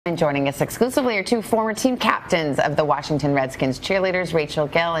And joining us exclusively are two former team captains of the Washington Redskins Cheerleaders,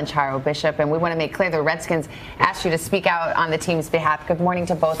 Gill and Charo Bishop. And we want to make clear the Redskins asked you to speak out on the team's behalf. Good morning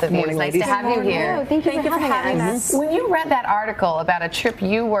to both of you. It's nice to have you here. Oh, thank you for having us. When you read that article about a trip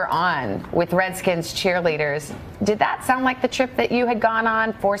you were on with Redskins Cheerleaders, did that sound like the trip that you had gone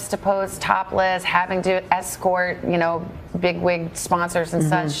on, forced to pose topless, having to escort, big wig sponsors and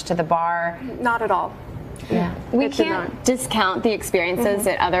such to the bar? Not at all. Yeah. We can't discount the experiences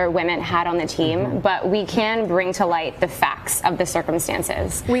that other women had on the team, but we can bring to light the facts of the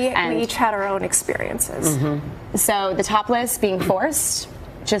circumstances. We each had our own experiences. So the topless being forced,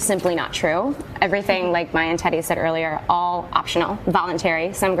 just simply not true. Everything, like Maya and Teddy said earlier, all optional,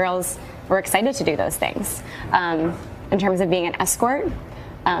 voluntary. Some girls were excited to do those things. In terms of being an escort,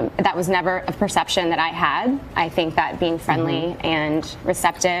 that was never a perception that I had. I think that being friendly and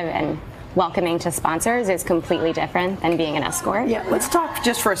receptive and welcoming to sponsors is completely different than being an escort. Yeah, let's talk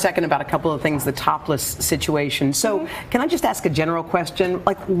just for a second about a couple of things, the topless situation. So can I just ask a general question?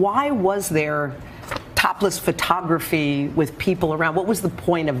 Like, why was there topless photography with people around? What was the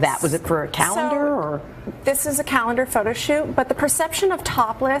point of that? Was it for a calendar or? This is a calendar photo shoot, but the perception of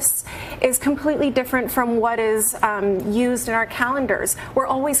topless is completely different from what is used in our calendars. We're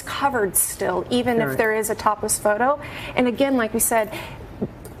always covered still, even if there is a topless photo. And again, like we said,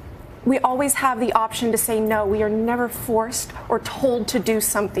 we always have the option to say no. We are never forced or told to do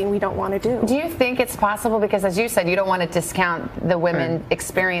something we don't want to do. Do you think it's possible, because as you said, you don't want to discount the women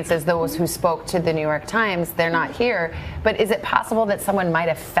experiences, those who spoke to the New York Times, they're not here, but is it possible that someone might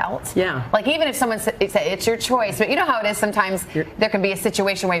have felt? Yeah. Like, even if someone said it's your choice, but you know how it is sometimes there can be a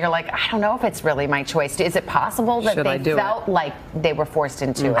situation where you're like, I don't know if it's really my choice. Is it possible that they felt like they were forced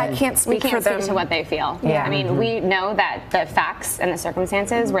into it? I can't speak for them. Speak to what they feel. Yeah. I mean, we know that the facts and the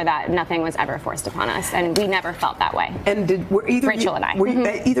circumstances were that nothing was ever forced upon us, and we never felt that way. And were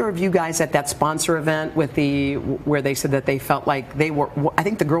either of you guys at that sponsor event with where they said that they felt like they were? I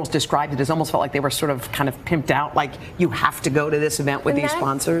think the girls described it as almost felt like they were sort of kind of pimped out, like you have to go to this event with these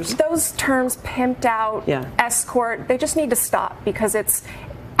sponsors. Those terms, pimped out, escort, they just need to stop, because it's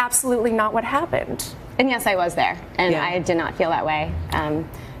absolutely not what happened. And yes, I was there, and I did not feel that way.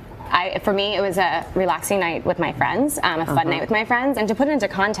 For me, it was a relaxing night with my friends, a fun night with my friends. And to put it into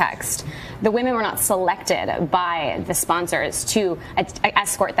context, the women were not selected by the sponsors to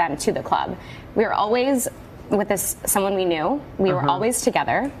escort them to the club. We were always with someone we knew. We were always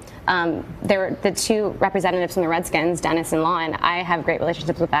together. There were the two representatives from the Redskins, Dennis and Lon. I have great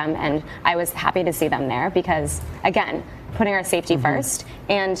relationships with them, and I was happy to see them there because, again, putting our safety first.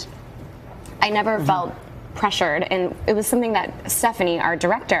 And I never felt pressured, and it was something that Stephanie, our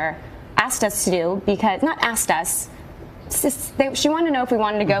director, asked us to do, because not asked us, she wanted to know if we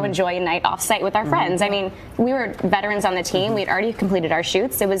wanted to go enjoy a night off-site with our friends. I mean, we were veterans on the team. We had already completed our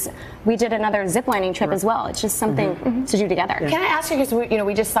shoots. We did another ziplining trip as well. It's just something to do together. Can I ask you, because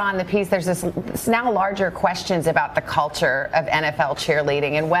we just saw in the piece, there's this now larger questions about the culture of NFL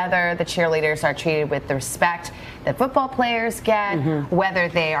cheerleading and whether the cheerleaders are treated with the respect that football players get, whether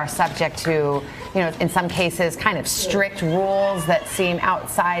they are subject to, in some cases, kind of strict rules that seem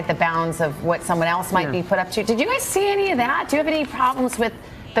outside the bounds of what someone else might be put up to. Did you guys see any of that? Do you have any problems with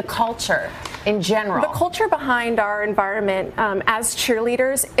the culture in general? The culture behind our environment as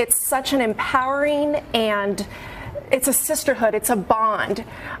cheerleaders, it's such an empowering, and it's a sisterhood, it's a bond.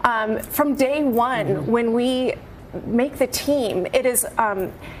 From day one, when we make the team, it is,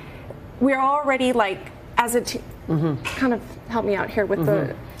 we're already like, as a team, kind of help me out here with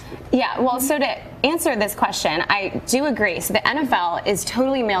the... Yeah, well, so to answer this question, I do agree. So the NFL is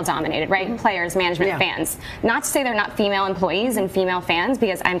totally male-dominated, right? Players, management, fans. Not to say they're not female employees and female fans,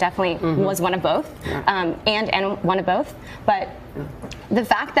 because I'm definitely was one of both, and one of both. But the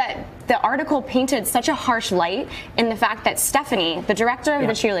fact that the article painted such a harsh light in the fact that Stephanie, the director of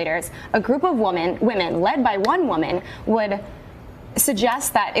the cheerleaders, a group of women led by one woman, would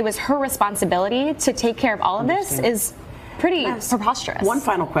suggest that it was her responsibility to take care of all of this is pretty preposterous. One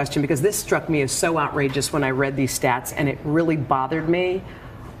final question, because this struck me as so outrageous when I read these stats, and it really bothered me.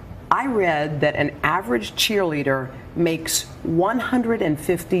 I read that an average cheerleader makes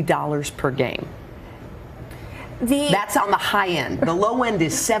 $150 per game. That's on the high end. The low end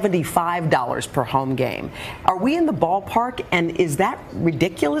is $75 per home game. Are we in the ballpark, and is that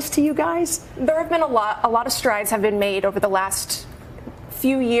ridiculous to you guys? There have been a lot of strides have been made over the last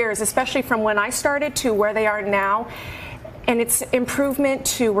few years, especially from when I started to where they are now. And it's improvement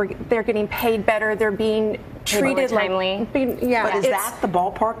to where they're getting paid better, they're being treated timely. But is that the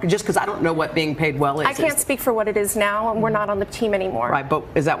ballpark? Just because I don't know what being paid well is. I can't speak for what it is now, and we're not on the team anymore. Right, but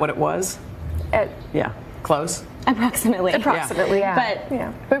is that what it was? Yeah, close. Approximately. Approximately,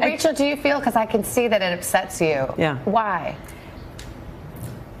 yeah. But Rachel, do you feel, because I can see that it upsets you, why?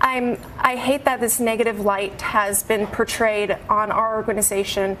 I hate that this negative light has been portrayed on our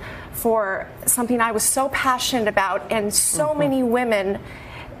organization for something I was so passionate about, and so many women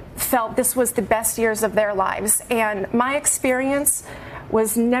felt this was the best years of their lives. And my experience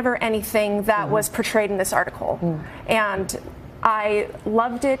was never anything that was portrayed in this article. And I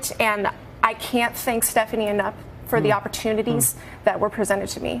loved it, and I can't thank Stephanie enough for the opportunities that were presented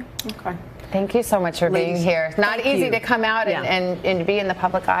to me. Okay. Thank you so much for being here. Not easy to come out and be in the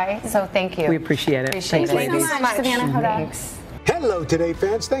public eye, so thank you. We appreciate it. Thanks so much, Savannah. Thanks. Hello, Today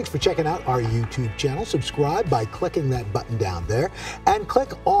fans. Thanks for checking out our YouTube channel. Subscribe by clicking that button down there and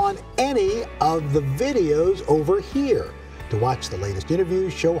click on any of the videos over here to watch the latest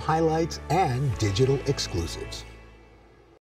interviews, show highlights, and digital exclusives.